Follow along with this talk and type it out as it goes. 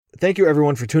Thank you,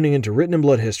 everyone, for tuning into Written in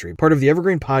Blood History, part of the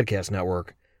Evergreen Podcast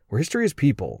Network, where history is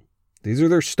people. These are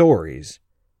their stories,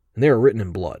 and they are written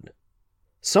in blood.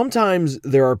 Sometimes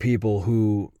there are people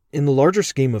who, in the larger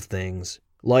scheme of things,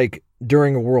 like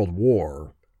during a world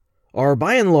war, are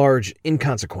by and large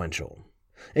inconsequential.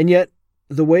 And yet,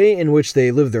 the way in which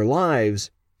they live their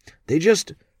lives, they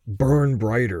just burn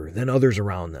brighter than others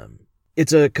around them.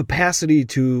 It's a capacity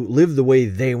to live the way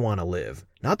they want to live,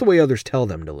 not the way others tell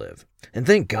them to live. And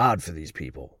thank God for these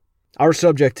people. Our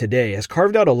subject today has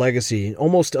carved out a legacy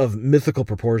almost of mythical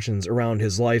proportions around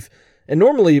his life, and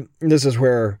normally this is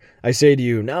where I say to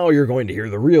you, now you're going to hear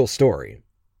the real story.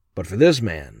 But for this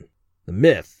man, the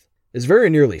myth is very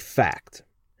nearly fact,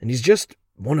 and he's just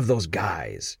one of those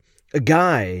guys. A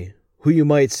guy who you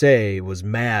might say was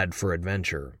mad for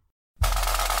adventure.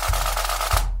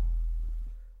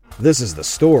 This is the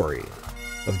story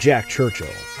of Jack Churchill,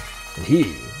 and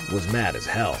he was mad as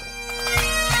hell.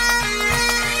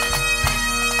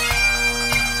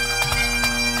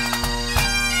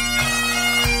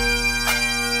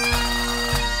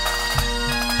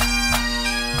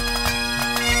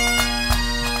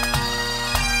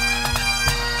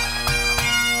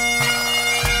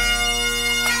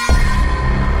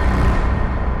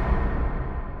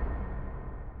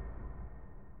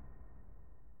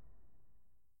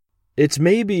 It's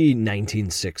maybe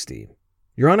 1960.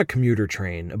 You're on a commuter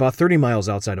train about 30 miles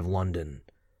outside of London.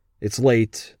 It's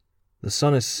late. The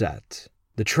sun is set.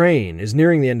 The train is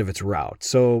nearing the end of its route,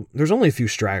 so there's only a few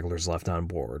stragglers left on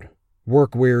board,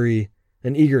 work-weary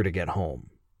and eager to get home.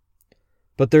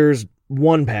 But there's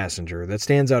one passenger that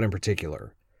stands out in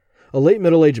particular, a late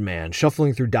middle-aged man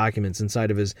shuffling through documents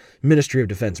inside of his Ministry of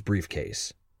Defense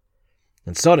briefcase.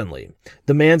 And suddenly,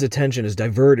 the man's attention is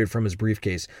diverted from his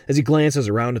briefcase as he glances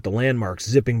around at the landmarks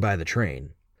zipping by the train.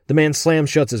 The man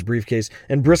slams shut his briefcase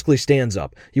and briskly stands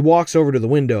up. He walks over to the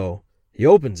window, he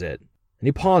opens it, and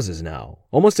he pauses now,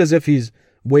 almost as if he's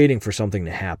waiting for something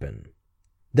to happen.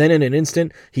 Then in an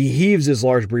instant, he heaves his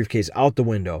large briefcase out the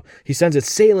window. He sends it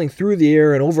sailing through the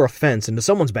air and over a fence into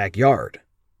someone's backyard.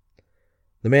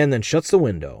 The man then shuts the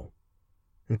window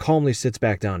and calmly sits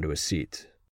back down to his seat.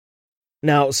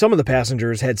 Now, some of the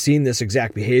passengers had seen this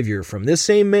exact behavior from this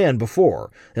same man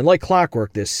before, and like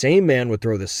clockwork, this same man would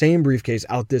throw the same briefcase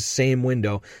out this same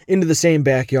window into the same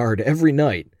backyard every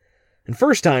night. And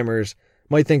first-timers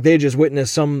might think they just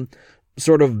witnessed some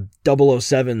sort of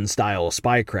 007-style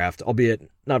spycraft, albeit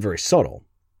not very subtle.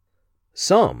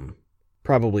 Some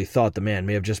probably thought the man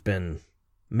may have just been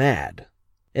mad,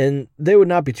 and they would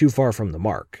not be too far from the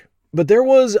mark. But there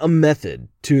was a method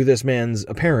to this man's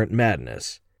apparent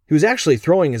madness. He was actually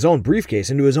throwing his own briefcase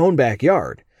into his own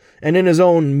backyard, and in his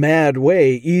own mad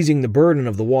way easing the burden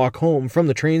of the walk home from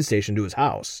the train station to his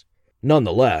house.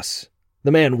 Nonetheless,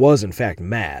 the man was in fact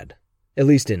mad, at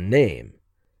least in name.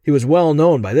 He was well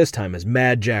known by this time as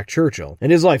Mad Jack Churchill,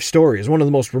 and his life story is one of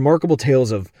the most remarkable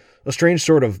tales of a strange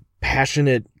sort of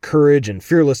passionate courage and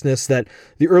fearlessness that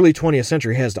the early 20th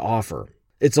century has to offer.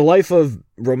 It's a life of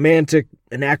romantic,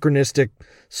 anachronistic,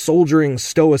 soldiering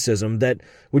stoicism that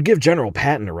would give General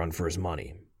Patton a run for his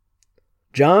money.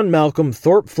 John Malcolm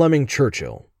Thorpe Fleming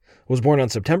Churchill was born on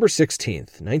September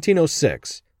 16th,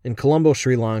 1906, in Colombo,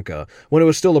 Sri Lanka, when it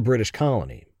was still a British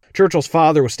colony. Churchill's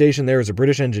father was stationed there as a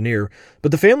British engineer, but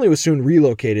the family was soon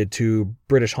relocated to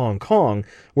British Hong Kong,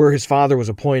 where his father was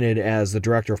appointed as the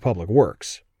Director of Public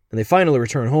Works, and they finally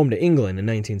returned home to England in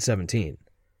 1917.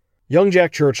 Young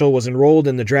Jack Churchill was enrolled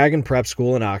in the Dragon Prep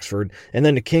School in Oxford and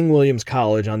then to King William's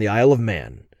College on the Isle of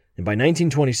Man. And by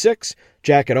 1926,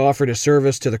 Jack had offered his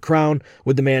service to the Crown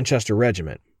with the Manchester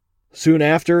Regiment. Soon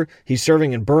after, he's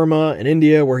serving in Burma and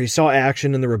India, where he saw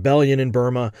action in the rebellion in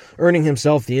Burma, earning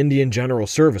himself the Indian General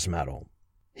Service Medal.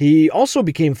 He also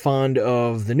became fond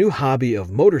of the new hobby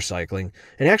of motorcycling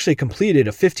and actually completed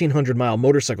a 1,500-mile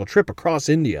motorcycle trip across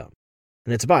India.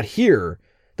 And it's about here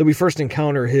that we first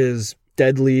encounter his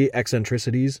deadly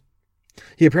eccentricities.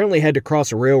 He apparently had to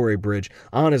cross a railway bridge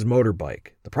on his motorbike.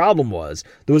 The problem was,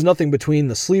 there was nothing between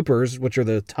the sleepers, which are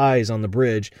the ties on the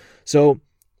bridge, so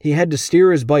he had to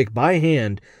steer his bike by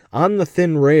hand on the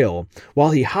thin rail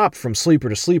while he hopped from sleeper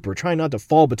to sleeper, trying not to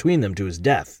fall between them to his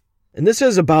death. And this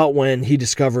is about when he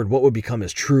discovered what would become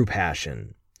his true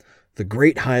passion, the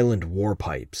Great Highland War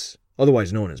Pipes,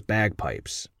 otherwise known as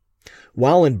bagpipes.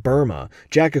 While in Burma,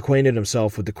 Jack acquainted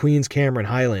himself with the Queen's Cameron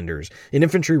Highlanders, an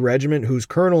infantry regiment whose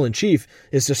colonel-in-chief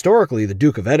is historically the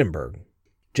Duke of Edinburgh.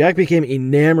 Jack became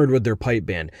enamored with their pipe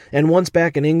band, and once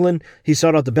back in England, he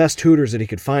sought out the best tutors that he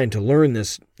could find to learn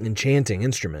this enchanting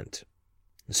instrument.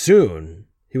 Soon,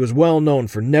 He was well known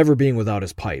for never being without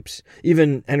his pipes,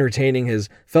 even entertaining his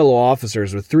fellow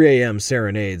officers with 3 a.m.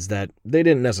 serenades that they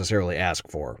didn't necessarily ask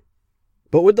for.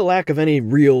 But with the lack of any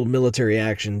real military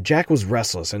action, Jack was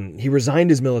restless, and he resigned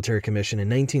his military commission in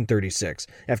 1936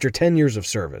 after 10 years of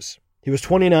service. He was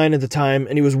 29 at the time,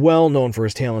 and he was well known for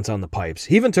his talents on the pipes.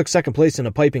 He even took second place in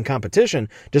a piping competition,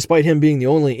 despite him being the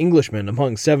only Englishman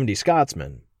among 70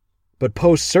 Scotsmen. But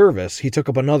post-service, he took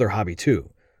up another hobby too,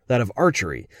 that of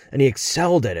archery, and he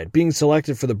excelled at it, being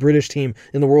selected for the British team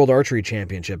in the World Archery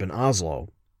Championship in Oslo.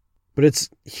 But it's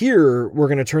here we're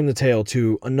going to turn the tale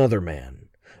to another man,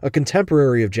 a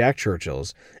contemporary of Jack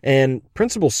Churchill's, and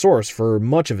principal source for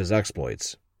much of his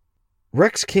exploits.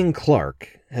 Rex King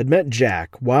Clark had met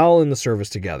Jack while in the service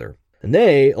together, and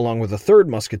they, along with a third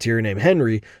musketeer named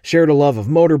Henry, shared a love of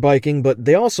motorbiking, but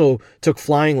they also took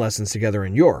flying lessons together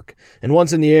in York, and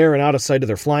once in the air and out of sight of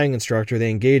their flying instructor, they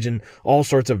engaged in all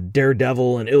sorts of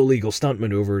daredevil and illegal stunt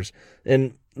maneuvers,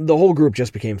 and the whole group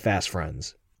just became fast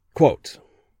friends. Quote,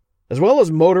 "As well as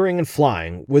motoring and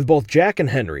flying, with both Jack and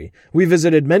Henry, we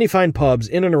visited many fine pubs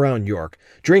in and around York,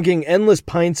 drinking endless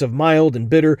pints of mild and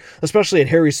bitter, especially at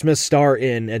Harry Smith's Star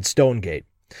Inn at Stonegate.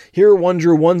 Here one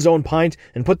drew one's own pint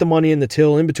and put the money in the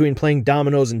till in between playing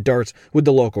dominoes and darts with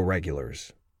the local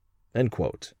regulars." End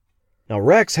quote. Now,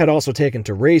 Rex had also taken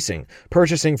to racing,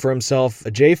 purchasing for himself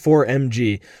a J4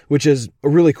 MG, which is a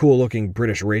really cool-looking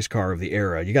British race car of the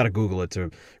era. You got to Google it to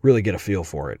really get a feel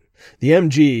for it. The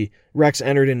MG, Rex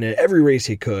entered into every race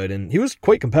he could, and he was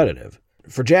quite competitive.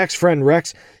 For Jack's friend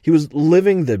Rex, he was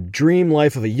living the dream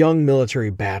life of a young military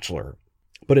bachelor.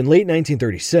 But in late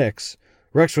 1936,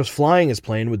 Rex was flying his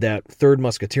plane with that third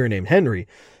musketeer named Henry.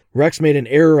 Rex made an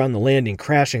error on the landing,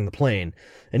 crashing the plane,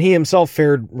 and he himself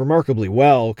fared remarkably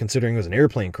well, considering it was an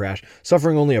airplane crash,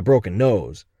 suffering only a broken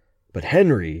nose. But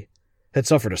Henry had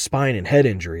suffered a spine and head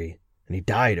injury, and he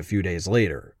died a few days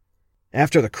later.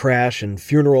 After the crash and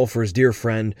funeral for his dear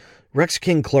friend, Rex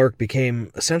King Clark became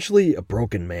essentially a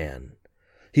broken man.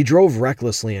 He drove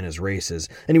recklessly in his races,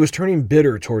 and he was turning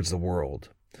bitter towards the world.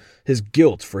 His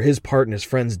guilt for his part in his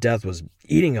friend's death was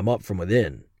eating him up from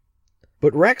within.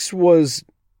 But Rex was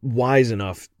wise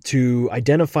enough to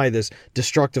identify this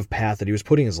destructive path that he was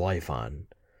putting his life on.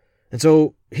 And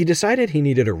so he decided he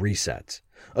needed a reset,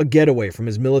 a getaway from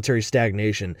his military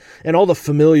stagnation and all the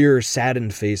familiar,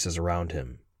 saddened faces around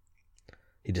him.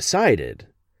 He decided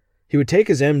he would take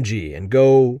his MG and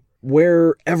go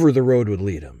wherever the road would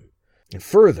lead him. And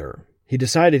further, he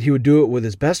decided he would do it with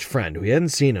his best friend who he hadn't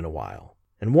seen in a while,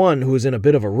 and one who was in a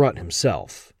bit of a rut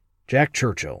himself, Jack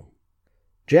Churchill.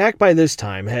 Jack, by this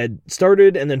time, had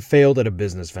started and then failed at a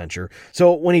business venture,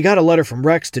 so when he got a letter from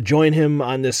Rex to join him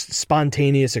on this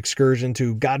spontaneous excursion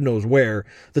to God knows where,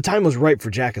 the time was ripe for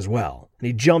Jack as well, and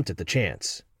he jumped at the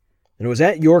chance. And it was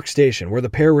at York Station where the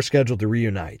pair were scheduled to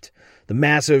reunite. The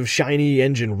massive, shiny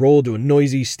engine rolled to a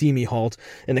noisy, steamy halt,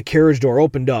 and the carriage door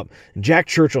opened up, and Jack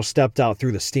Churchill stepped out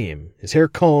through the steam, his hair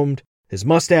combed, his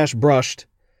mustache brushed,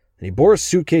 and he bore a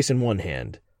suitcase in one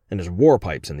hand and his war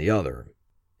pipes in the other.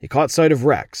 He caught sight of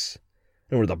Rex,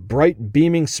 and with a bright,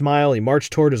 beaming smile, he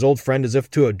marched toward his old friend as if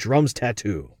to a drum's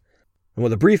tattoo. And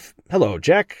with a brief, "Hello,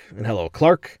 Jack," and "Hello,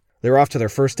 Clark," they were off to their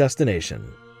first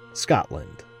destination,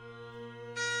 Scotland.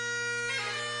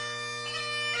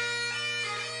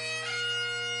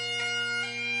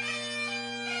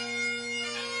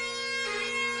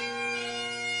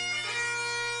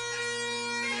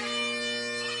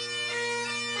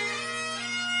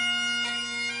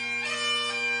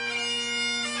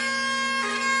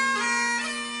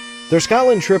 Their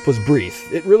Scotland trip was brief.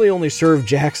 It really only served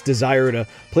Jack's desire to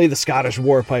play the Scottish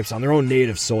war pipes on their own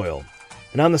native soil.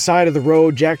 And on the side of the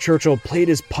road, Jack Churchill played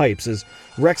his pipes as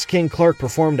Rex King Clark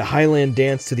performed a Highland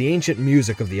dance to the ancient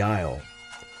music of the Isle.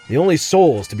 The only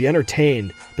souls to be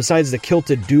entertained, besides the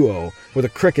kilted duo, were the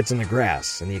crickets in the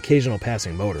grass and the occasional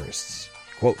passing motorists.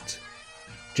 Quote,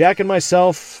 "Jack and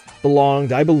myself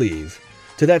belonged, I believe,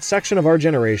 to that section of our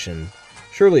generation,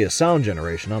 surely a sound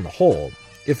generation on the whole,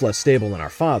 if less stable than our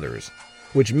fathers,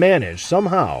 which managed,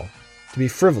 somehow, to be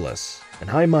frivolous and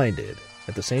high-minded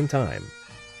at the same time."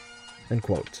 End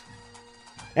quote.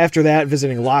 After that,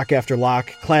 visiting lock after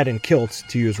lock, clad in kilts,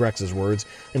 to use Rex's words,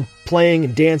 and playing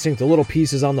and dancing to little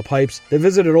pieces on the pipes, they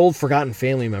visited old forgotten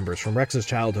family members from Rex's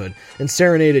childhood and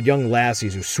serenaded young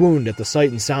lassies who swooned at the sight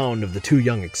and sound of the two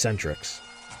young eccentrics.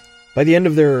 By the end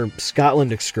of their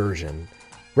Scotland excursion,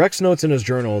 Rex notes in his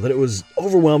journal that it was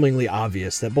overwhelmingly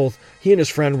obvious that both he and his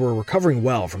friend were recovering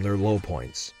well from their low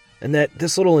points, and that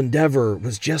this little endeavor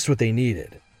was just what they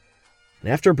needed. And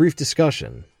after a brief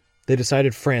discussion, they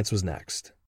decided France was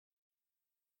next.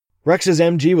 Rex's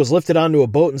MG was lifted onto a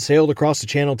boat and sailed across the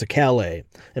channel to Calais,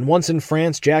 and once in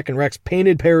France, Jack and Rex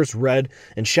painted Paris red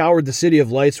and showered the city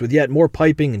of lights with yet more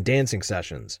piping and dancing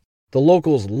sessions. The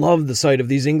locals loved the sight of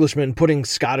these Englishmen putting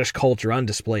Scottish culture on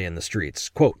display in the streets.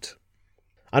 Quote,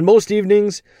 "On most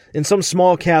evenings, in some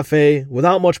small cafe,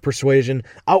 without much persuasion,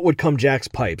 out would come Jack's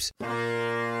pipes.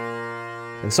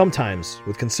 And sometimes,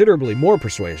 with considerably more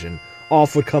persuasion,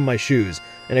 off would come my shoes,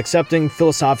 and accepting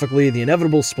philosophically the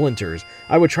inevitable splinters,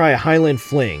 I would try a Highland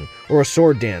fling or a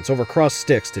sword dance over crossed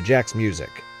sticks to Jack's music.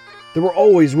 There were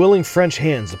always willing French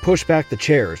hands to push back the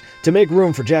chairs, to make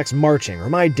room for Jack's marching or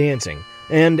my dancing,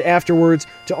 and afterwards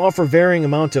to offer varying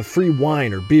amount of free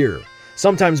wine or beer.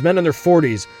 Sometimes men in their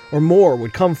 40s or more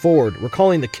would come forward,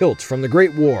 recalling the kilts from the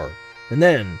Great War, and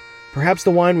then perhaps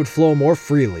the wine would flow more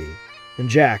freely, and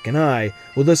Jack and I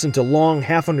would listen to long,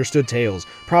 half-understood tales,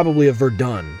 probably of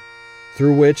Verdun,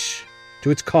 through which, to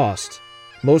its cost,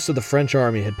 most of the French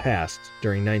army had passed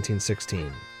during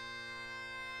 1916.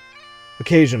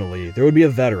 Occasionally, there would be a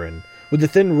veteran with the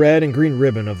thin red and green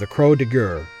ribbon of the Croix de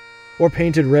Guerre, or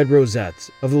painted red rosette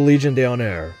of the Légion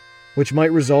d'honneur, which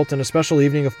might result in a special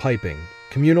evening of piping,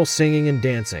 communal singing and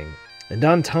dancing, and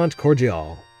entente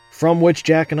cordiale, from which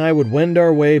Jack and I would wend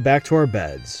our way back to our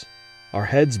beds, our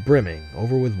heads brimming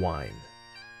over with wine."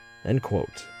 End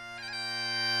quote.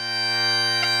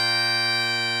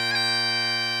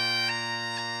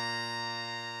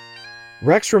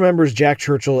 Rex remembers Jack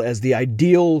Churchill as the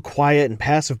ideal, quiet, and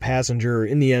passive passenger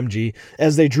in the MG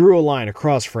as they drew a line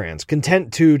across France,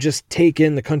 content to just take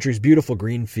in the country's beautiful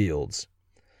green fields.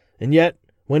 And yet,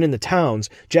 when in the towns,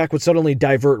 Jack would suddenly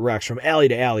divert Rex from alley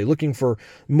to alley, looking for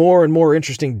more and more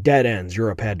interesting dead ends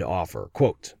Europe had to offer.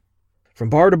 Quote, "From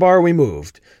bar to bar we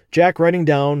moved, Jack writing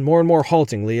down, more and more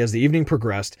haltingly as the evening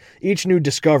progressed, each new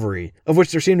discovery, of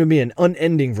which there seemed to be an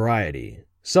unending variety,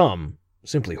 some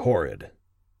simply horrid."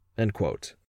 End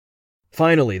quote.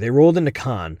 Finally, they rolled into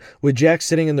Cannes, with Jack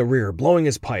sitting in the rear, blowing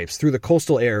his pipes through the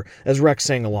coastal air as Rex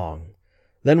sang along.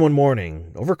 Then one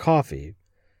morning, over coffee,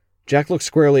 Jack looked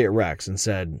squarely at Rex and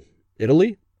said,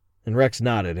 "Italy?" And Rex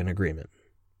nodded in agreement.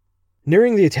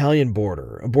 Nearing the Italian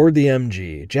border, aboard the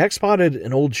MG, Jack spotted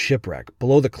an old shipwreck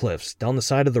below the cliffs down the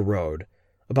side of the road,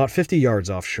 about 50 yards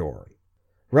offshore.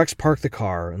 Rex parked the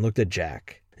car and looked at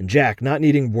Jack, and Jack, not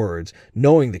needing words,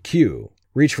 knowing the cue,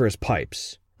 reached for his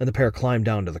pipes, and the pair climbed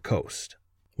down to the coast.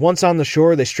 Once on the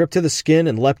shore, they stripped to the skin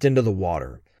and leapt into the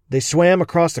water. They swam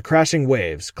across the crashing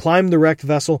waves, climbed the wrecked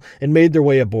vessel, and made their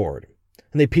way aboard.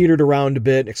 And they petered around a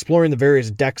bit, exploring the various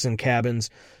decks and cabins,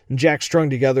 and Jack strung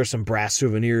together some brass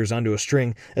souvenirs onto a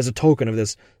string as a token of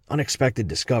this unexpected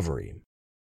discovery.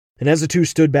 And as the two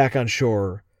stood back on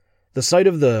shore, the sight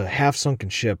of the half-sunken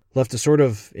ship left a sort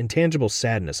of intangible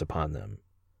sadness upon them.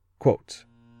 Quote,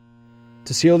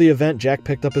 "To seal the event, Jack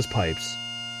picked up his pipes,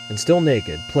 and still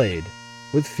naked, played,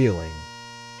 with feeling,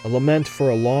 a lament for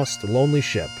a lost, lonely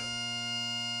ship.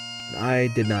 And I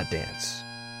did not dance."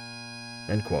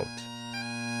 End quote.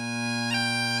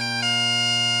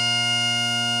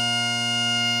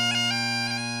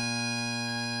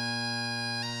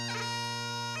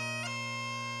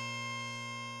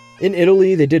 In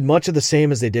Italy, they did much of the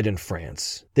same as they did in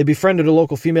France. They befriended a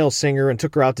local female singer and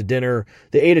took her out to dinner.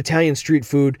 They ate Italian street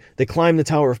food. They climbed the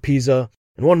Tower of Pisa.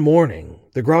 And one morning,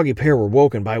 the groggy pair were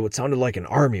woken by what sounded like an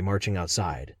army marching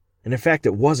outside. And in fact,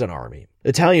 it was an army.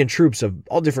 Italian troops of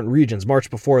all different regions marched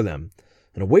before them,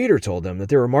 and a waiter told them that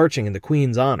they were marching in the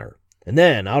Queen's honor. And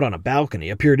then, out on a balcony,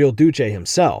 appeared Il Duce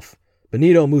himself,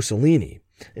 Benito Mussolini,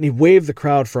 and he waved the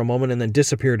crowd for a moment and then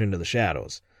disappeared into the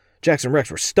shadows. Jack and Rex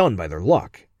were stunned by their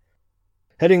luck.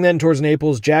 Heading then towards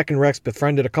Naples, Jack and Rex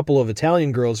befriended a couple of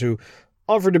Italian girls who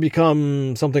offered to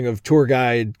become something of tour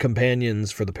guide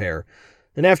companions for the pair.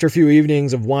 And after a few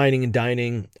evenings of wining and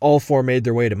dining, all four made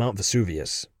their way to Mount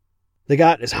Vesuvius. They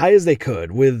got as high as they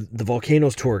could with the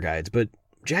volcano's tour guides, but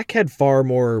Jack had far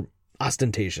more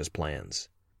ostentatious plans.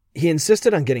 He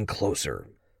insisted on getting closer,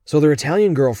 so their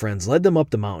Italian girlfriends led them up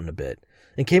the mountain a bit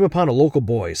and came upon a local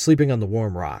boy sleeping on the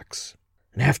warm rocks.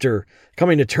 And after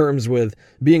coming to terms with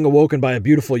being awoken by a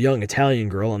beautiful young Italian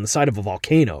girl on the side of a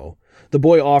volcano, the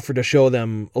boy offered to show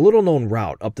them a little-known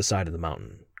route up the side of the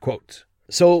mountain. Quote,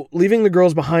 "So, leaving the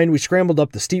girls behind, we scrambled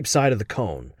up the steep side of the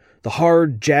cone, the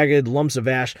hard, jagged lumps of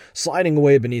ash sliding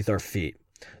away beneath our feet,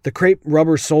 the crepe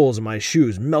rubber soles of my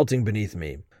shoes melting beneath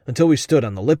me, until we stood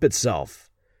on the lip itself,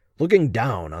 looking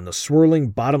down on the swirling,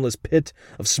 bottomless pit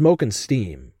of smoke and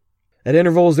steam. At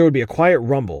intervals there would be a quiet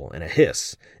rumble and a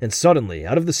hiss, and suddenly,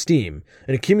 out of the steam,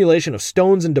 an accumulation of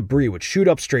stones and debris would shoot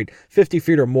up straight 50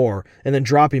 feet or more, and then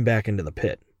dropping back into the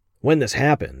pit. When this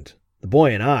happened, the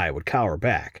boy and I would cower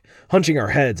back, hunching our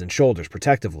heads and shoulders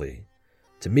protectively.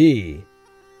 To me,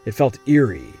 it felt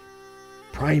eerie,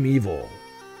 primeval,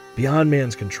 beyond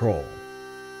man's control.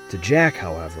 To Jack,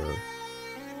 however,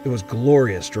 it was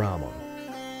glorious drama.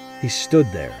 He stood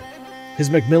there,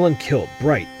 his Macmillan kilt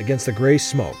bright against the gray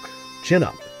smoke, chin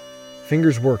up,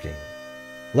 fingers working,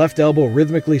 left elbow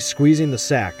rhythmically squeezing the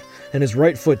sack and his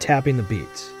right foot tapping the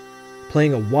beat,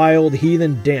 playing a wild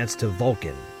heathen dance to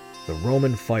Vulcan, the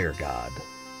Roman fire god.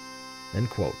 End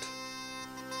quote.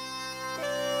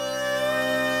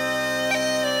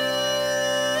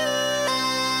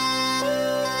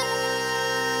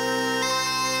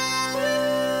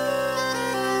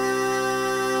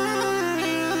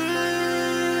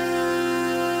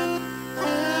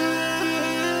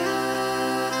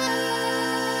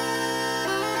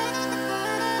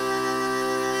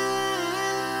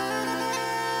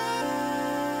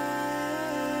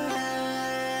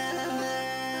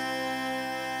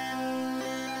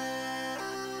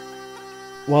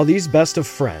 While these best of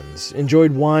friends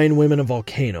enjoyed wine, women, and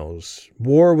volcanoes,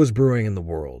 war was brewing in the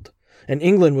world, and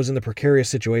England was in the precarious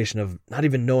situation of not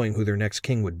even knowing who their next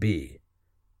king would be.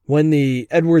 When the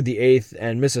Edward VIII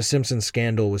and Mrs. Simpson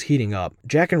scandal was heating up,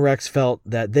 Jack and Rex felt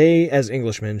that they, as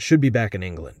Englishmen, should be back in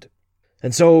England.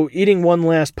 And so, eating one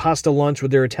last pasta lunch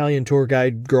with their Italian tour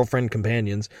guide girlfriend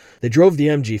companions, they drove the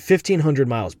MG 1,500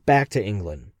 miles back to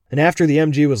England. And after the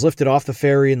MG was lifted off the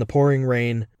ferry in the pouring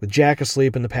rain, with Jack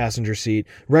asleep in the passenger seat,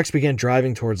 Rex began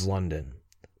driving towards London.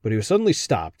 But he was suddenly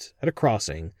stopped at a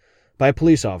crossing by a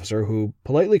police officer who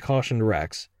politely cautioned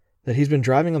Rex that he's been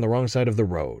driving on the wrong side of the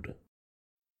road.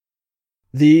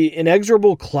 The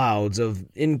inexorable clouds of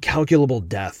incalculable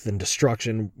death and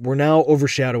destruction were now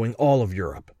overshadowing all of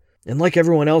Europe. And like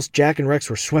everyone else, Jack and Rex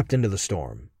were swept into the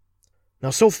storm. Now,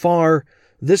 so far,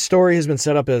 this story has been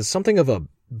set up as something of a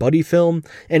buddy film,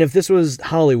 and if this was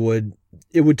Hollywood,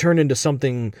 it would turn into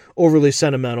something overly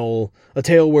sentimental, a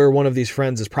tale where one of these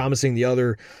friends is promising the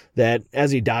other that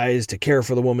as he dies to care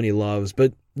for the woman he loves,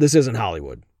 but this isn't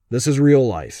Hollywood. This is real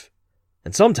life.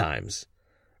 And sometimes,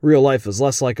 real life is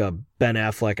less like a Ben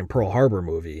Affleck and Pearl Harbor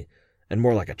movie, and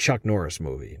more like a Chuck Norris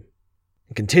movie.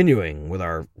 And continuing with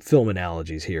our film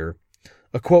analogies here,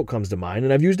 a quote comes to mind,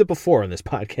 and I've used it before in this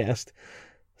podcast.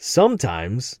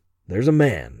 Sometimes there's a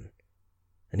man,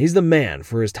 and he's the man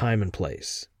for his time and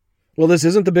place. Well, this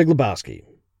isn't the Big Lebowski,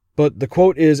 but the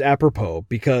quote is apropos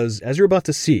because, as you're about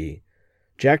to see,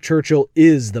 Jack Churchill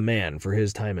is the man for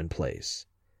his time and place.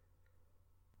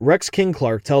 Rex King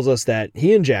Clark tells us that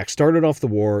he and Jack started off the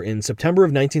war in September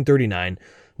of 1939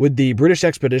 with the British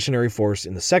Expeditionary Force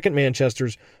in the 2nd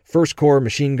Manchester's 1st Corps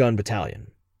Machine Gun Battalion.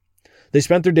 They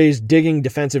spent their days digging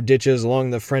defensive ditches along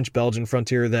the French-Belgian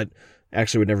frontier that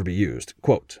actually would never be used.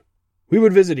 Quote, "We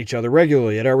would visit each other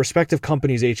regularly at our respective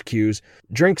companies' HQs,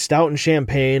 drink stout and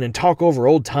champagne, and talk over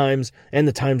old times and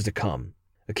the times to come.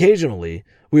 Occasionally,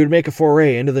 we would make a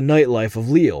foray into the nightlife of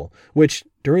Lille, which,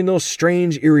 during those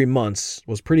strange, eerie months,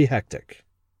 was pretty hectic."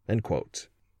 End quote.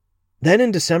 Then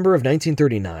in December of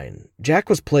 1939, Jack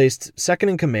was placed second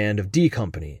in command of D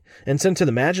Company and sent to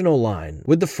the Maginot Line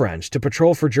with the French to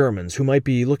patrol for Germans who might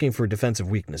be looking for defensive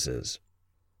weaknesses.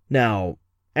 Now,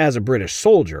 as a British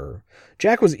soldier,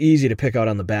 Jack was easy to pick out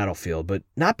on the battlefield, but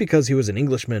not because he was an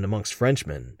Englishman amongst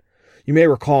Frenchmen. You may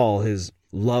recall his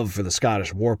love for the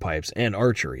Scottish warpipes and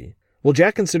archery. Well,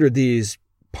 Jack considered these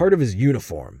part of his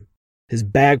uniform, his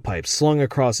bagpipes slung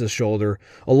across his shoulder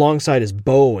alongside his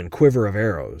bow and quiver of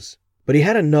arrows. But he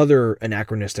had another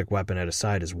anachronistic weapon at his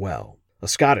side as well, a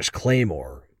Scottish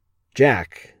claymore.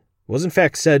 Jack was in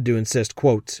fact said to insist,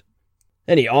 quote,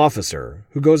 "Any officer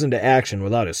who goes into action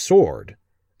without his sword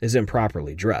is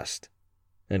improperly dressed."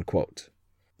 End quote.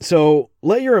 So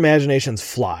let your imaginations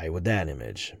fly with that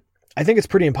image. I think it's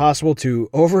pretty impossible to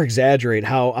over-exaggerate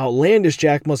how outlandish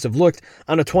Jack must have looked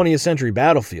on a 20th century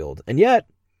battlefield, and yet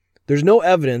there's no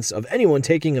evidence of anyone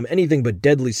taking him anything but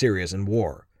deadly serious in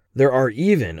war. There are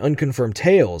even unconfirmed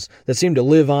tales that seem to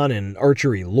live on in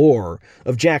archery lore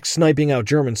of Jack sniping out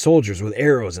German soldiers with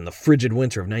arrows in the frigid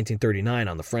winter of 1939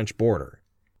 on the French border.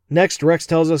 Next, Rex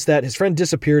tells us that his friend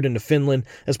disappeared into Finland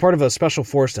as part of a special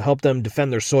force to help them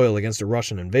defend their soil against a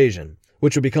Russian invasion,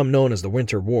 which would become known as the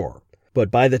Winter War. But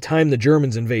by the time the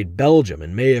Germans invade Belgium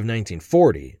in May of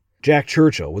 1940, Jack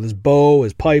Churchill, with his bow,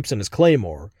 his pipes, and his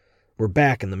claymore, were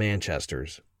back in the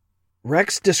Manchesters.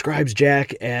 Rex describes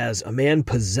Jack as a man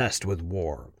possessed with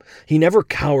war. He never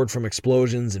cowered from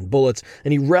explosions and bullets,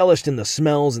 and he relished in the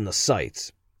smells and the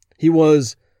sights. He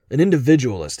was an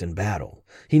individualist in battle.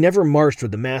 He never marched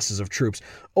with the masses of troops,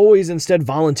 always instead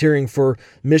volunteering for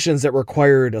missions that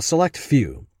required a select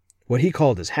few, what he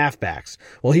called his halfbacks,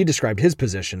 while he described his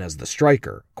position as the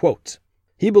striker. Quote,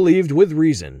 He believed, with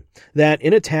reason, that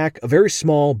in attack, a very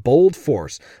small, bold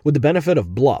force, with the benefit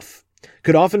of bluff,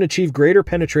 could often achieve greater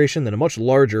penetration than a much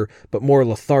larger but more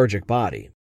lethargic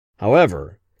body.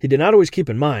 However, he did not always keep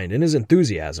in mind, in his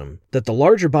enthusiasm, that the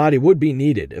larger body would be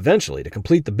needed eventually to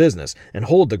complete the business and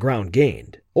hold the ground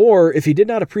gained. Or, if he did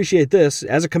not appreciate this,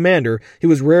 as a commander, he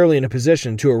was rarely in a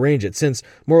position to arrange it since,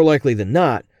 more likely than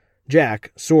not,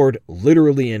 Jack, sword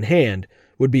literally in hand,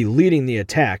 would be leading the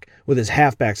attack with his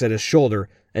halfbacks at his shoulder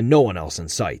and no one else in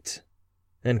sight.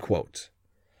 End quote.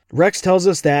 Rex tells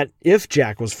us that if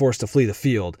Jack was forced to flee the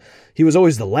field, he was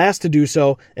always the last to do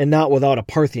so and not without a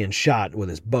Parthian shot with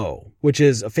his bow, which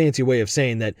is a fancy way of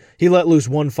saying that he let loose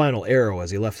one final arrow as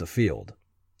he left the field.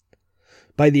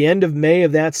 By the end of May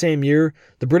of that same year,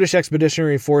 the British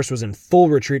Expeditionary Force was in full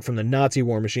retreat from the Nazi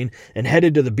war machine and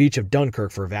headed to the beach of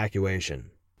Dunkirk for evacuation.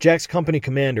 Jack's company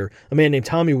commander, a man named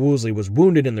Tommy Woosley, was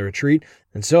wounded in the retreat,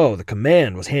 and so the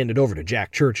command was handed over to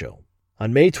Jack Churchill.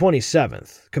 On May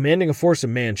 27th, commanding a force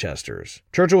of Manchesters,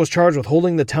 Churchill was charged with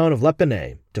holding the town of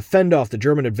Lepene to fend off the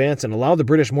German advance and allow the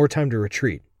British more time to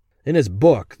retreat. In his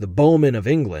book, The Bowmen of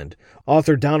England,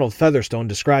 author Donald Featherstone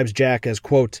describes Jack as,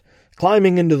 quote,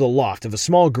 climbing into the loft of a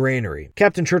small granary,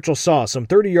 Captain Churchill saw, some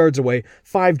 30 yards away,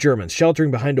 5 Germans sheltering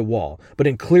behind a wall, but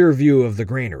in clear view of the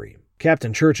granary.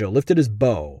 Captain Churchill lifted his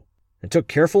bow and took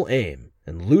careful aim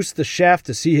and loosed the shaft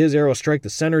to see his arrow strike the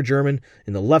center German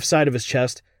in the left side of his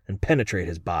chest and penetrate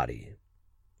his body.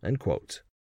 End quote.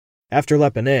 After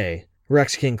Lepene,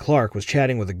 Rex King Clark was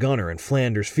chatting with a gunner in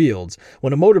Flanders Fields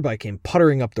when a motorbike came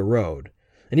puttering up the road,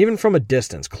 and even from a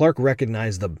distance, Clark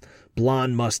recognized the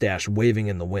blonde mustache waving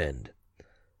in the wind.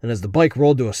 And as the bike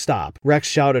rolled to a stop, Rex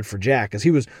shouted for Jack as he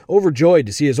was overjoyed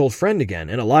to see his old friend again,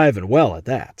 and alive and well at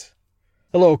that.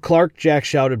 "Hello, Clark," Jack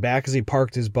shouted back as he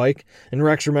parked his bike, and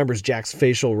Rex remembers Jack's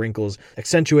facial wrinkles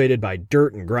accentuated by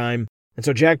dirt and grime, and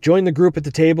so Jack joined the group at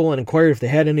the table and inquired if they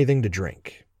had anything to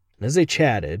drink. And as they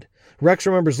chatted, Rex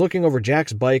remembers looking over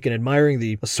Jack's bike and admiring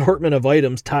the assortment of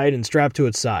items tied and strapped to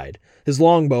its side. His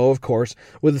longbow, of course,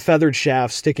 with the feathered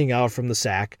shaft sticking out from the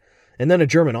sack, and then a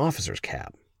German officer's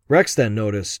cap. Rex then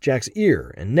noticed Jack's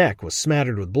ear and neck was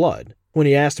smattered with blood. When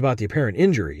he asked about the apparent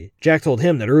injury, Jack told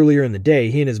him that earlier in the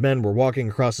day he and his men were walking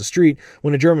across the street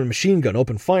when a German machine gun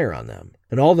opened fire on them,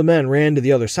 and all the men ran to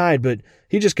the other side, but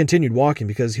he just continued walking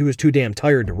because he was too damn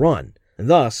tired to run, and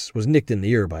thus was nicked in the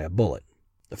ear by a bullet.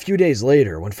 A few days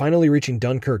later, when finally reaching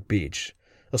Dunkirk Beach,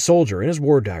 a soldier in his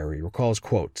war diary recalls,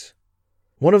 quote,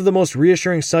 one of the most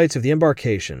reassuring sights of the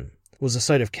embarkation was the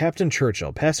sight of Captain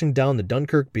Churchill passing down the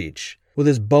Dunkirk beach with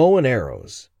his bow and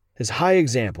arrows. His high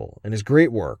example and his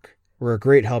great work were a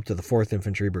great help to the 4th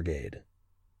Infantry Brigade.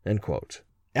 End quote.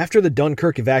 After the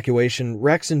Dunkirk evacuation,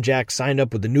 Rex and Jack signed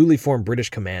up with the newly formed British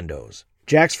Commandos.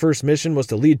 Jack's first mission was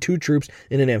to lead 2 troops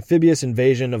in an amphibious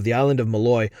invasion of the island of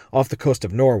Malloy off the coast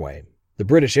of Norway. The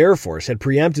British Air Force had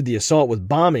preempted the assault with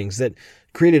bombings that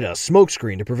created a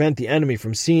smokescreen to prevent the enemy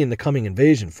from seeing the coming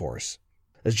invasion force.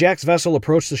 As Jack's vessel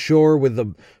approached the shore with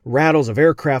the rattles of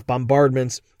aircraft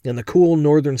bombardments and the cool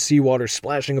northern seawater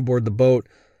splashing aboard the boat,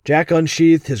 Jack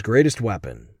unsheathed his greatest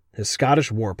weapon, his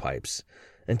Scottish war pipes,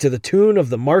 and to the tune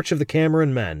of the March of the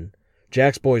Cameron Men,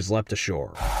 Jack's boys leapt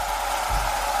ashore.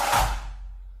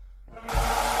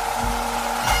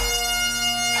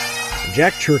 And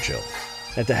Jack Churchill,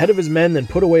 at the head of his men, then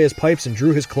put away his pipes and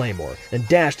drew his claymore, and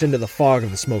dashed into the fog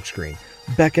of the smokescreen,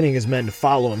 beckoning his men to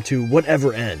follow him to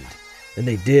whatever end. And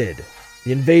they did.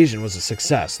 The invasion was a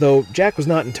success, though Jack was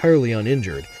not entirely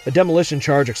uninjured. A demolition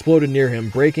charge exploded near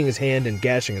him, breaking his hand and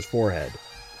gashing his forehead.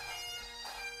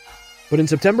 But in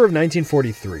September of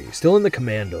 1943, still in the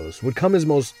Commandos, would come his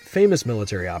most famous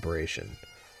military operation.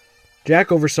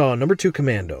 Jack oversaw No. 2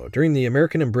 Commando during the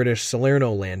American and British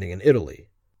Salerno landing in Italy.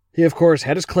 He, of course,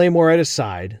 had his claymore at his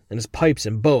side and his pipes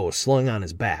and bow slung on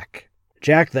his back.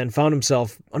 Jack then found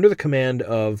himself under the command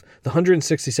of the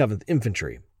 167th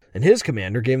Infantry, and his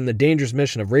commander gave him the dangerous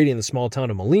mission of raiding the small town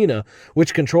of Molina,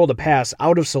 which controlled a pass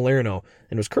out of Salerno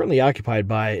and was currently occupied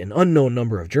by an unknown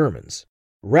number of Germans.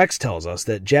 Rex tells us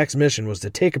that Jack's mission was to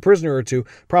take a prisoner or two,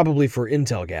 probably for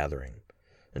intel gathering.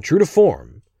 And true to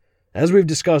form, as we've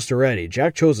discussed already,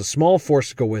 Jack chose a small force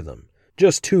to go with him,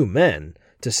 just 2 men,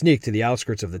 to sneak to the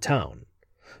outskirts of the town.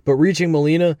 But reaching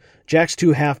Molina, Jack's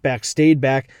 2 halfbacks stayed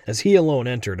back as he alone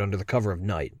entered under the cover of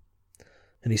night.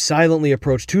 And he silently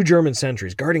approached 2 German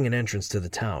sentries guarding an entrance to the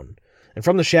town. And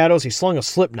from the shadows, he slung a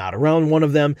slip knot around one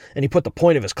of them, and he put the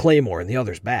point of his claymore in the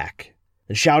other's back.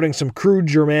 And shouting some crude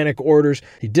Germanic orders,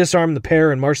 he disarmed the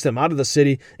pair and marched them out of the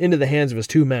city into the hands of his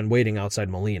 2 men waiting outside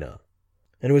Molina.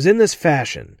 And it was in this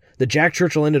fashion that Jack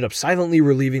Churchill ended up silently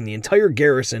relieving the entire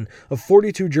garrison of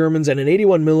 42 Germans and an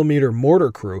 81mm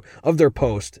mortar crew of their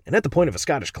post, and at the point of a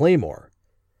Scottish claymore.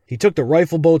 He took the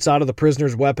rifle boats out of the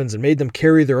prisoners' weapons and made them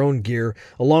carry their own gear,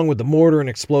 along with the mortar and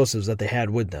explosives that they had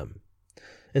with them.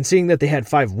 And seeing that they had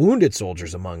 5 wounded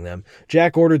soldiers among them,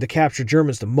 Jack ordered the captured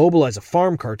Germans to mobilize a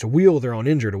farm cart to wheel their own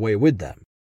injured away with them.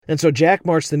 And so Jack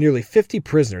marched the nearly 50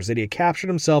 prisoners that he had captured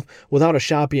himself without a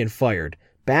shot being fired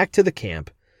back to the camp,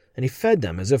 and he fed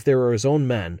them as if they were his own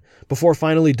men, before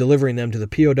finally delivering them to the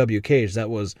POW cage that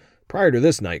was, prior to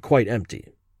this night, quite empty.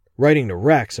 Writing to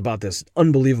Rex about this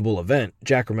unbelievable event,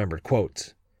 Jack remembered,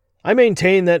 quote, "I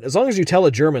maintain that as long as you tell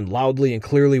a German loudly and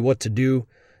clearly what to do,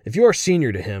 if you are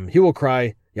senior to him, he will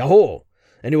cry, 'Yahoo!'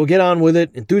 and he will get on with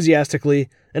it enthusiastically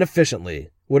and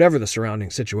efficiently, whatever the surrounding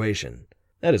situation.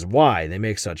 That is why they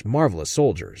make such marvelous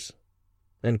soldiers."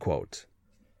 End quote.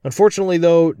 Unfortunately,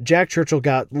 though, Jack Churchill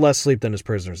got less sleep than his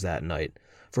prisoners that night,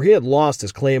 for he had lost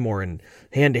his claymore in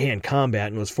hand-to-hand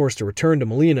combat and was forced to return to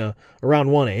Melina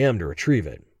around 1 a.m. to retrieve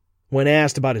it. When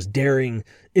asked about his daring,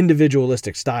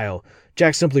 individualistic style,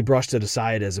 Jack simply brushed it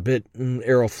aside as a bit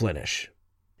Errol Flynnish.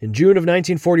 In June of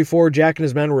 1944, Jack and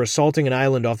his men were assaulting an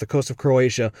island off the coast of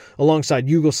Croatia alongside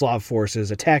Yugoslav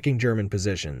forces attacking German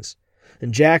positions.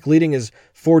 And Jack, leading his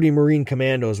 40 Marine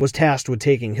commandos, was tasked with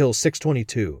taking Hill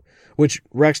 622, which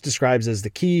Rex describes as the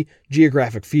key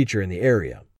geographic feature in the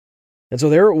area. And so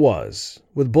there it was,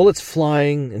 with bullets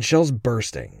flying and shells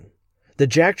bursting, that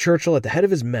Jack Churchill, at the head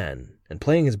of his men and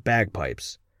playing his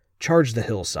bagpipes, charged the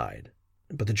hillside.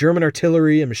 But the German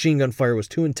artillery and machine gun fire was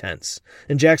too intense,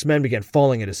 and Jack's men began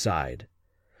falling at his side.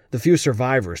 The few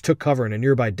survivors took cover in a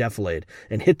nearby defilade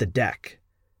and hit the deck.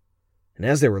 And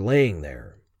as they were laying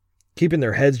there, keeping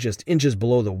their heads just inches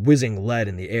below the whizzing lead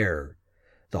in the air,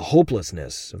 the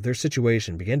hopelessness of their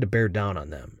situation began to bear down on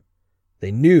them.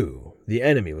 They knew the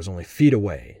enemy was only feet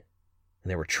away,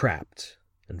 and they were trapped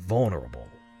and vulnerable.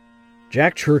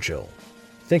 Jack Churchill,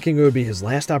 thinking it would be his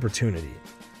last opportunity,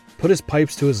 put his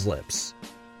pipes to his lips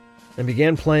and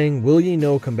began playing Will Ye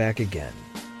No Come Back Again.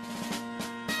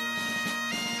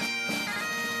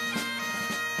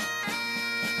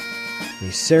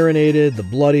 He serenaded the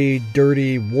bloody,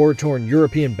 dirty, war-torn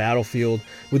European battlefield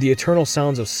with the eternal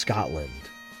sounds of Scotland.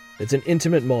 It's an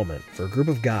intimate moment for a group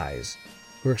of guys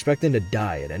who are expecting to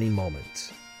die at any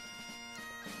moment.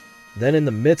 Then, in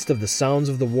the midst of the sounds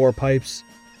of the war pipes,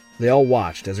 they all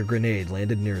watched as a grenade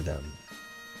landed near them,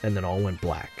 and then all went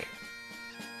black.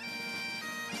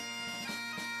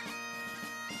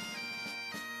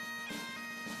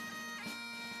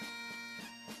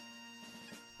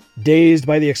 Dazed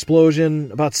by the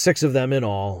explosion, about 6 of them in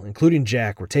all, including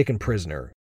Jack, were taken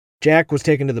prisoner. Jack was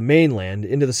taken to the mainland,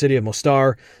 into the city of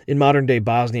Mostar, in modern-day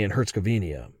Bosnia and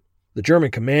Herzegovina. The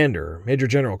German commander, Major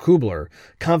General Kubler,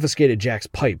 confiscated Jack's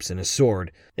pipes and his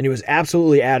sword, and he was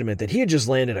absolutely adamant that he had just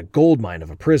landed a gold mine of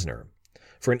a prisoner.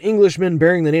 For an Englishman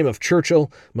bearing the name of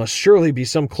Churchill must surely be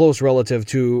some close relative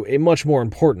to a much more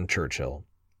important Churchill.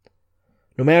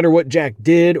 No matter what Jack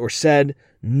did or said,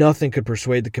 nothing could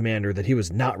persuade the commander that he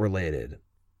was not related.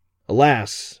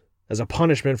 Alas, as a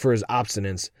punishment for his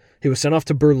obstinance, he was sent off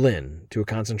to Berlin to a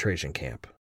concentration camp.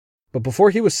 But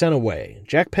before he was sent away,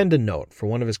 Jack penned a note for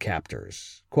one of his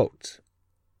captors. Quote,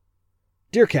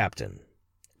 "Dear Captain,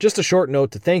 just a short note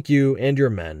to thank you and your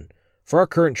men for our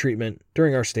current treatment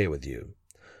during our stay with you.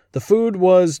 The food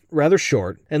was rather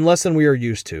short and less than we are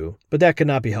used to, but that could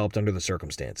not be helped under the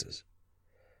circumstances.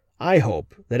 I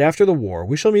hope that after the war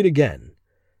we shall meet again,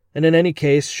 and in any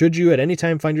case, should you at any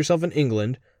time find yourself in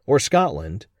England or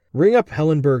Scotland, ring up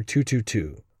Hellenberg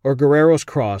 222 or Guerrero's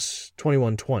Cross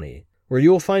 2120, where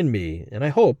you will find me, and I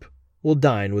hope will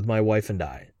dine with my wife and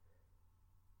I.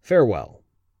 Farewell,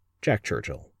 Jack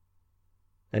Churchill."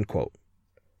 End quote.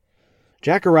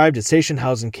 Jack arrived at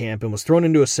Sachsenhausen camp and was thrown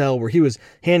into a cell where he was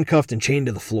handcuffed and chained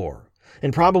to the floor.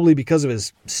 And probably because of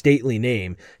his stately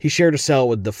name, he shared a cell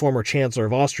with the former Chancellor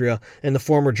of Austria and the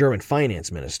former German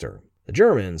finance minister. The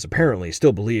Germans apparently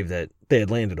still believed that they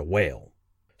had landed a whale.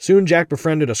 Soon Jack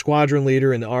befriended a squadron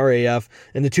leader in the RAF,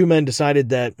 and the two men decided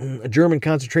that a German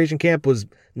concentration camp was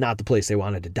not the place they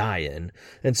wanted to die in.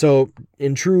 And so,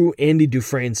 in true Andy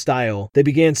Dufresne style, they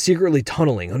began secretly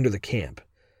tunneling under the camp.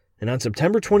 And on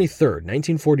September 23rd,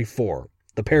 1944,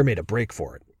 the pair made a break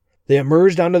for it. They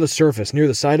emerged onto the surface near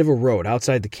the side of a road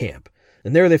outside the camp,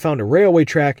 and there they found a railway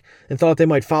track and thought they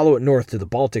might follow it north to the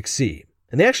Baltic Sea.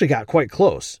 And they actually got quite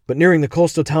close, but nearing the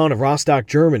coastal town of Rostock,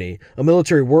 Germany, a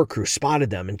military work crew spotted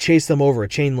them and chased them over a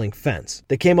chain-link fence.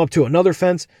 They came up to another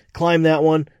fence, climbed that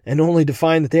one, and only to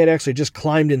find that they had actually just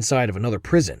climbed inside of another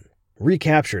prison.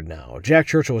 Recaptured now, Jack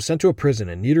Churchill was sent to a prison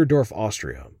in Niederdorf,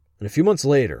 Austria. And a few months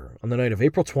later, on the night of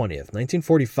April 20th,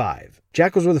 1945,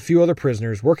 Jack was with a few other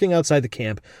prisoners working outside the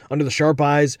camp under the sharp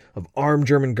eyes of armed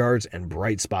German guards and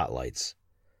bright spotlights.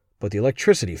 But the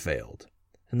electricity failed,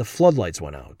 and the floodlights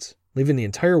went out, leaving the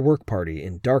entire work party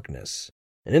in darkness.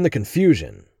 And in the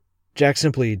confusion, Jack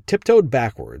simply tiptoed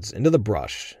backwards into the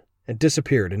brush and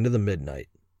disappeared into the midnight.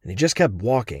 And he just kept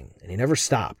walking, and he never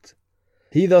stopped.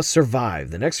 He thus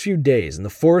survived the next few days in the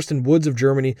forest and woods of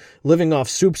Germany, living off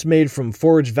soups made from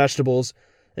foraged vegetables,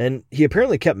 and he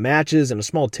apparently kept matches and a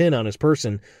small tin on his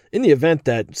person in the event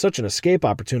that such an escape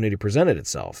opportunity presented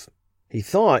itself. He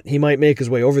thought he might make his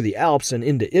way over the Alps and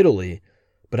into Italy,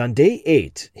 but on day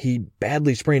 8, he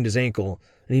badly sprained his ankle,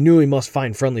 and he knew he must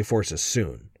find friendly forces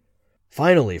soon.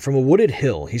 Finally, from a wooded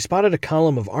hill, he spotted a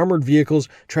column of armored vehicles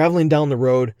traveling down the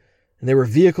road, and they were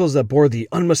vehicles that bore the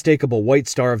unmistakable white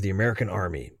star of the American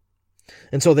Army.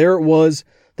 And so there it was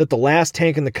that the last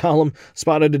tank in the column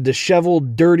spotted a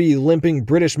disheveled, dirty, limping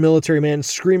British military man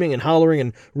screaming and hollering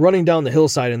and running down the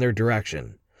hillside in their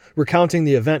direction. Recounting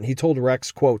the event, he told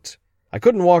Rex, quote, "I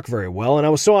couldn't walk very well, and I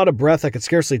was so out of breath I could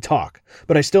scarcely talk,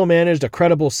 but I still managed a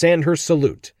credible Sandhurst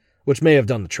salute, which may have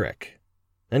done the trick."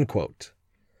 End quote.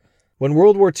 When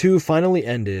World War II finally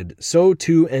ended, so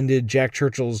too ended Jack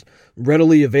Churchill's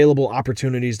readily available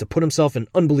opportunities to put himself in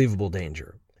unbelievable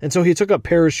danger. And so he took up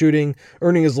parachuting,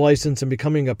 earning his license and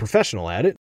becoming a professional at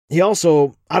it. He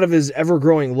also, out of his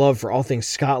ever-growing love for all things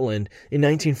Scotland, in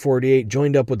 1948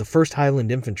 joined up with the 1st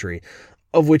Highland Infantry,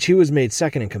 of which he was made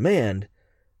second in command,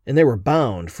 and they were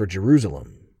bound for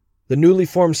Jerusalem. The newly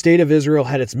formed State of Israel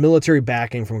had its military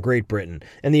backing from Great Britain,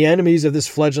 and the enemies of this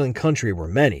fledgling country were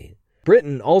many.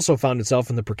 Britain also found itself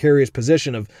in the precarious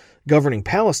position of governing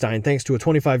Palestine thanks to a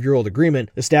 25-year-old agreement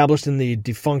established in the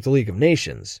defunct League of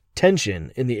Nations.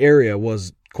 Tension in the area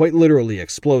was quite literally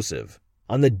explosive.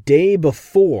 On the day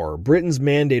before Britain's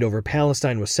mandate over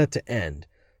Palestine was set to end,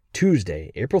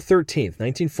 Tuesday, April 13th,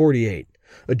 1948,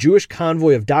 a Jewish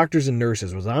convoy of doctors and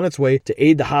nurses was on its way to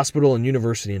aid the hospital and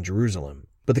university in Jerusalem.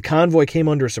 But the convoy came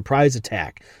under a surprise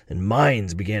attack, and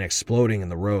mines began exploding in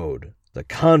the road. The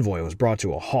convoy was brought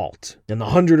to a halt, and the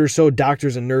 100 or so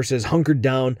doctors and nurses hunkered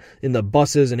down in the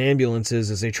buses and ambulances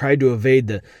as they tried to evade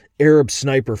the Arab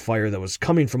sniper fire that was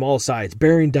coming from all sides,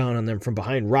 bearing down on them from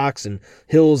behind rocks and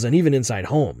hills and even inside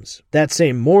homes. That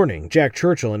same morning, Jack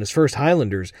Churchill and his 1st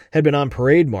Highlanders had been on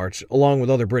parade march along with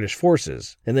other British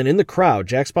forces, and then in the crowd,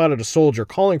 Jack spotted a soldier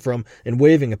calling for him and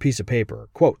waving a piece of paper.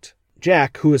 Quote,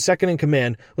 Jack, who was second in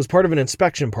command, was part of an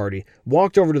inspection party,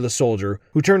 walked over to the soldier,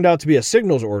 who turned out to be a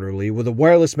signals orderly with a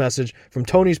wireless message from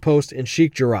Tony's post in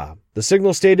Sheikh Jarrah. The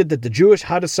signal stated that the Jewish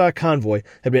Hadassah convoy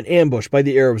had been ambushed by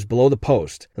the Arabs below the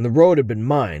post, and the road had been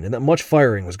mined, and that much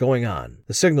firing was going on.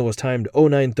 The signal was timed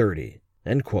 0930.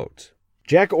 End quote.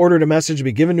 Jack ordered a message to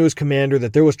be given to his commander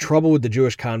that there was trouble with the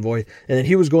Jewish convoy, and that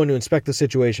he was going to inspect the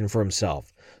situation for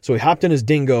himself. So he hopped in his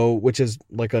dingo, which is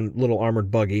like a little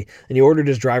armored buggy, and he ordered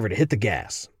his driver to hit the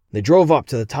gas. They drove up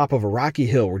to the top of a rocky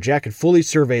hill where Jack could fully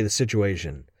survey the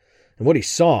situation. And what he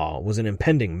saw was an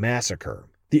impending massacre.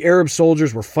 The Arab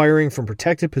soldiers were firing from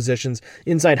protected positions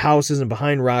inside houses and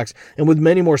behind rocks, and with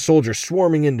many more soldiers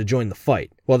swarming in to join the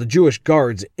fight, while the Jewish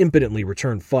guards impotently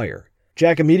returned fire.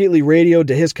 Jack immediately radioed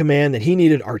to his command that he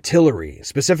needed artillery,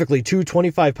 specifically 2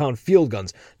 25-pound field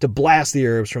guns, to blast the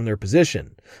Arabs from their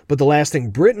position. But the last thing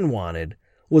Britain wanted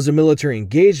was a military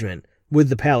engagement with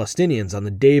the Palestinians on the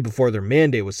day before their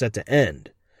mandate was set to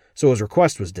end. So his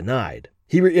request was denied.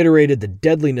 He reiterated the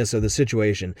deadliness of the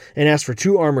situation and asked for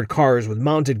 2 armored cars with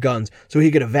mounted guns so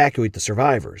he could evacuate the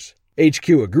survivors. HQ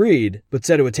agreed, but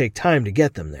said it would take time to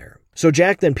get them there. So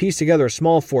Jack then pieced together a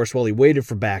small force while he waited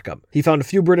for backup. He found a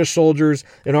few British soldiers,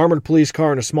 an armored police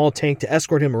car, and a small tank to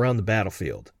escort him around the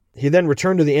battlefield. He then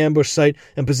returned to the ambush site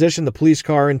and positioned the police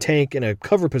car and tank in a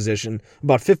cover position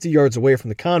about 50 yards away from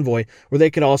the convoy where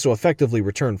they could also effectively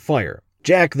return fire.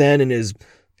 Jack then, in his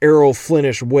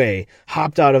Arrow-Flynnish way,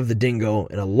 hopped out of the dingo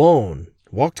and alone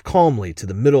walked calmly to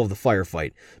the middle of the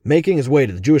firefight, making his way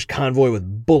to the Jewish convoy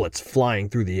with bullets flying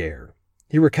through the air.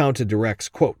 He recounted to Rex,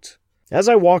 quote, As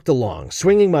I walked along,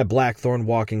 swinging my blackthorn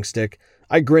walking stick,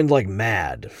 I grinned like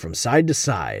mad from side to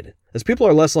side, as people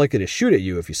are less likely to shoot at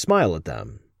you if you smile at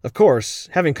them. Of course,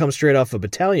 having come straight off a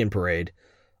battalion parade,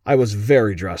 I was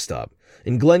very dressed up,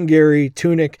 in Glengarry,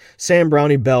 tunic, Sam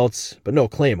Brownie belts, but no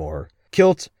claymore,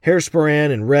 kilt,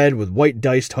 hairsporan, and red with white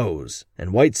diced hose,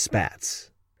 and white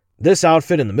spats. This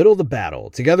outfit in the middle of the battle,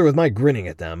 together with my grinning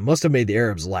at them, must have made the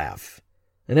Arabs laugh.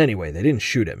 And anyway, they didn't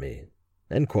shoot at me.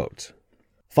 End quote.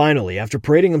 Finally, after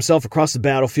parading himself across the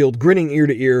battlefield, grinning ear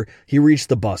to ear, he reached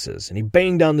the buses, and he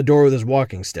banged down the door with his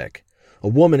walking stick. A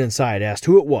woman inside asked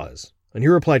who it was, And he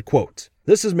replied, quote,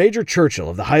 "This is Major Churchill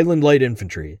of the Highland Light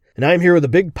Infantry, and I am here with a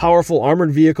big, powerful,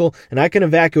 armored vehicle, and I can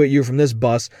evacuate you from this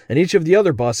bus and each of the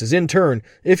other buses in turn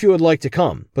if you would like to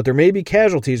come. But there may be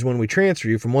casualties when we transfer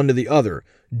you from one to the other.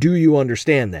 Do you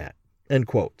understand that?" End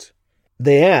quote.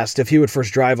 They asked if he would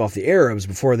first drive off the Arabs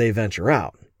before they venture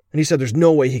out. And he said there's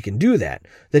no way he can do that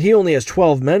he only has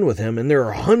 12 men with him and there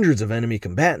are hundreds of enemy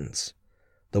combatants.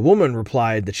 The woman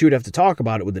replied that she would have to talk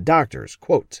about it with the doctors.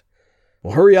 Quote,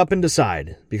 "Well, hurry up and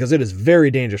decide, because it is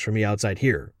very dangerous for me outside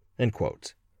here." End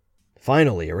quote.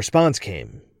 Finally, a response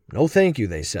came. No thank you,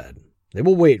 they said. They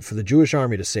will wait for the Jewish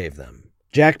army to save them.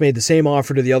 Jack made the same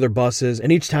offer to the other buses,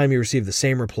 and each time he received the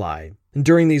same reply. And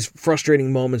during these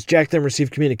frustrating moments, Jack then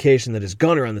received communication that his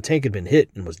gunner on the tank had been hit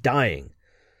and was dying.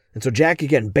 And so Jack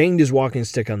again banged his walking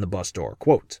stick on the bus door.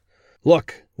 Quote,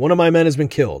 "Look, one of my men has been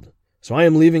killed, so I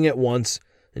am leaving at once,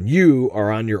 and you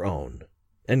are on your own."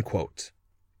 End quote.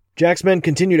 Jack's men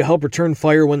continued to help return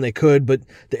fire when they could, but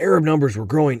the Arab numbers were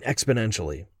growing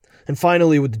exponentially. And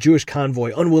finally, with the Jewish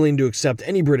convoy unwilling to accept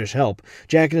any British help,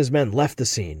 Jack and his men left the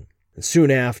scene. And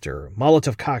soon after,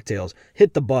 Molotov cocktails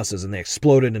hit the buses and they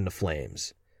exploded into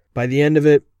flames. By the end of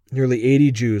it, nearly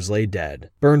 80 Jews lay dead,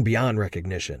 burned beyond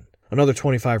recognition. Another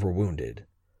 25 were wounded.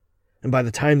 And by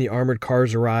the time the armored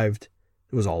cars arrived,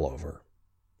 it was all over.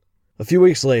 A few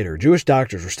weeks later, Jewish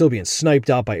doctors were still being sniped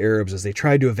out by Arabs as they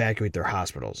tried to evacuate their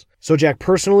hospitals. So Jack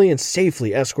personally and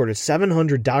safely escorted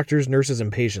 700 doctors, nurses,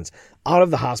 and patients out of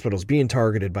the hospitals being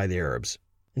targeted by the Arabs.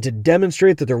 And to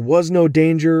demonstrate that there was no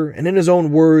danger, and in his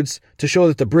own words, to show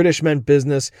that the British meant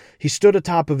business, he stood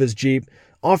atop of his jeep,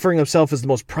 offering himself as the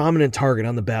most prominent target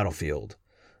on the battlefield.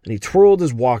 And he twirled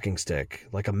his walking stick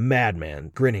like a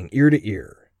madman, grinning ear to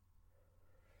ear.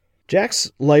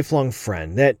 Jack's lifelong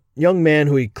friend, that young man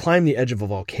who he climbed the edge of a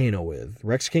volcano with,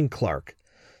 Rex King Clark,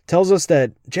 tells us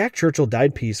that Jack Churchill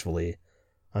died peacefully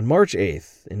on March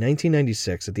 8th in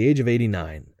 1996 at the age of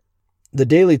 89. The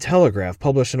Daily Telegraph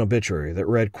published an obituary that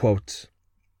read, quote,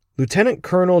 "Lieutenant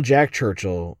Colonel Jack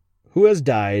Churchill, who has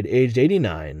died aged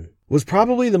 89, was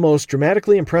probably the most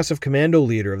dramatically impressive commando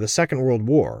leader of the Second World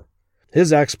War.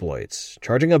 His exploits,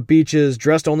 charging up beaches,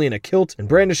 dressed only in a kilt and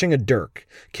brandishing a dirk,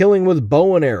 killing with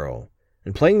bow and arrow,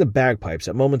 and playing the bagpipes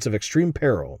at moments of extreme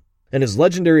peril, and his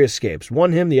legendary escapes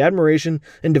won him the admiration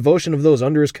and devotion of those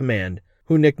under his command,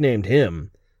 who nicknamed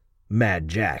him Mad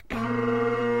Jack."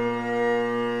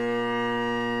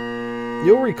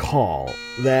 You'll recall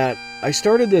that I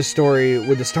started this story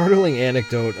with the startling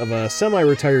anecdote of a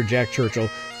semi-retired Jack Churchill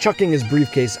chucking his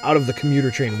briefcase out of the commuter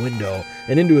train window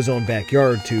and into his own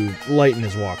backyard to lighten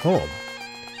his walk home.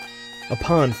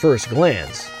 Upon first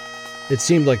glance, it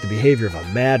seemed like the behavior of a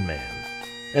madman,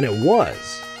 and it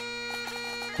was.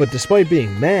 But despite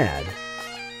being mad,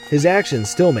 his actions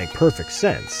still make perfect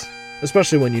sense,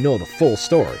 especially when you know the full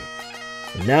story.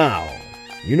 And now,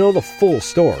 you know the full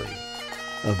story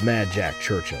of Mad Jack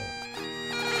Churchill.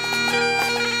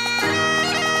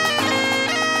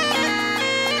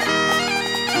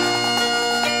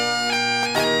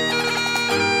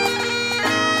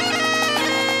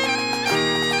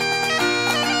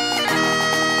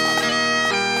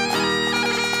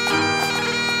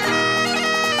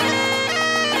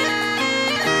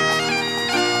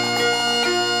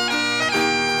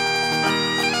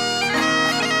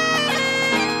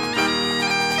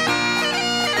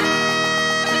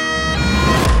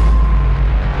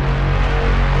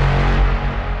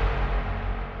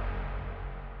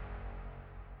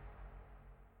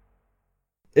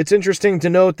 It's interesting to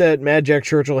note that Mad Jack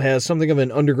Churchill has something of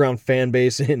an underground fan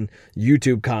base in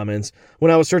YouTube comments. When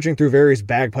I was searching through various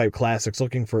bagpipe classics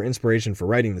looking for inspiration for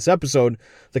writing this episode,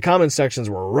 the comment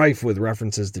sections were rife with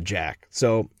references to Jack.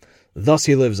 So, thus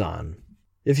he lives on.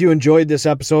 If you enjoyed this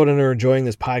episode and are enjoying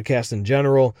this podcast in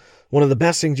general, one of the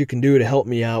best things you can do to help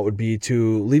me out would be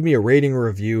to leave me a rating or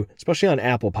review, especially on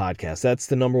Apple Podcasts. That's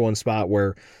the number one spot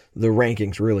where the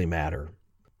rankings really matter.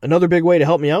 Another big way to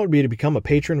help me out would be to become a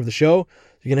patron of the show.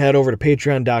 You can head over to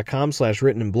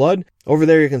patreon.com/writteninblood. Over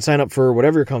there, you can sign up for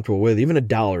whatever you're comfortable with. Even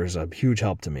 $1 is a huge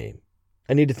help to me.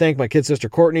 I need to thank my kid sister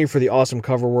Courtney for the awesome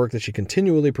cover work that she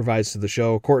continually provides to the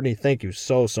show. Courtney, thank you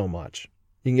so much.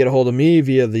 You can get a hold of me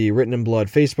via the Written in Blood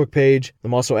Facebook page.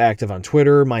 I'm also active on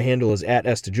Twitter. My handle is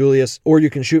 @SDejulius, or you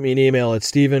can shoot me an email at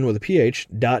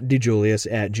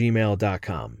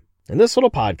steven.dejulius@gmail.com. And this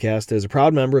little podcast is a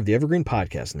proud member of the Evergreen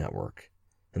Podcast Network.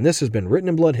 And this has been Written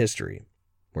in Blood History,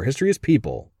 where history is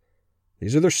people.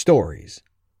 These are their stories,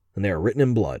 and they are written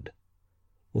in blood.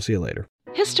 We'll see you later.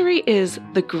 History is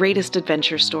the greatest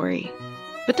adventure story.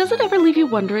 But does it ever leave you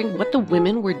wondering what the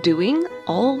women were doing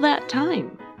all that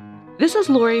time? This is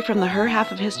Lori from the Her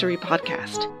Half of History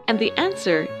podcast, and the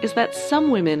answer is that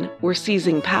some women were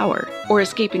seizing power, or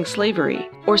escaping slavery,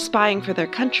 or spying for their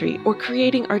country, or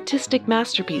creating artistic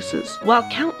masterpieces, while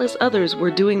countless others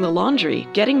were doing the laundry,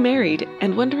 getting married,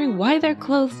 and wondering why their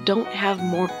clothes don't have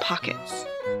more pockets.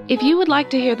 If you would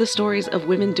like to hear the stories of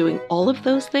women doing all of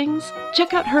those things,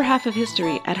 check out Her Half of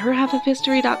History at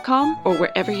herhalfofhistory.com or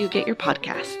wherever you get your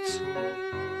podcasts.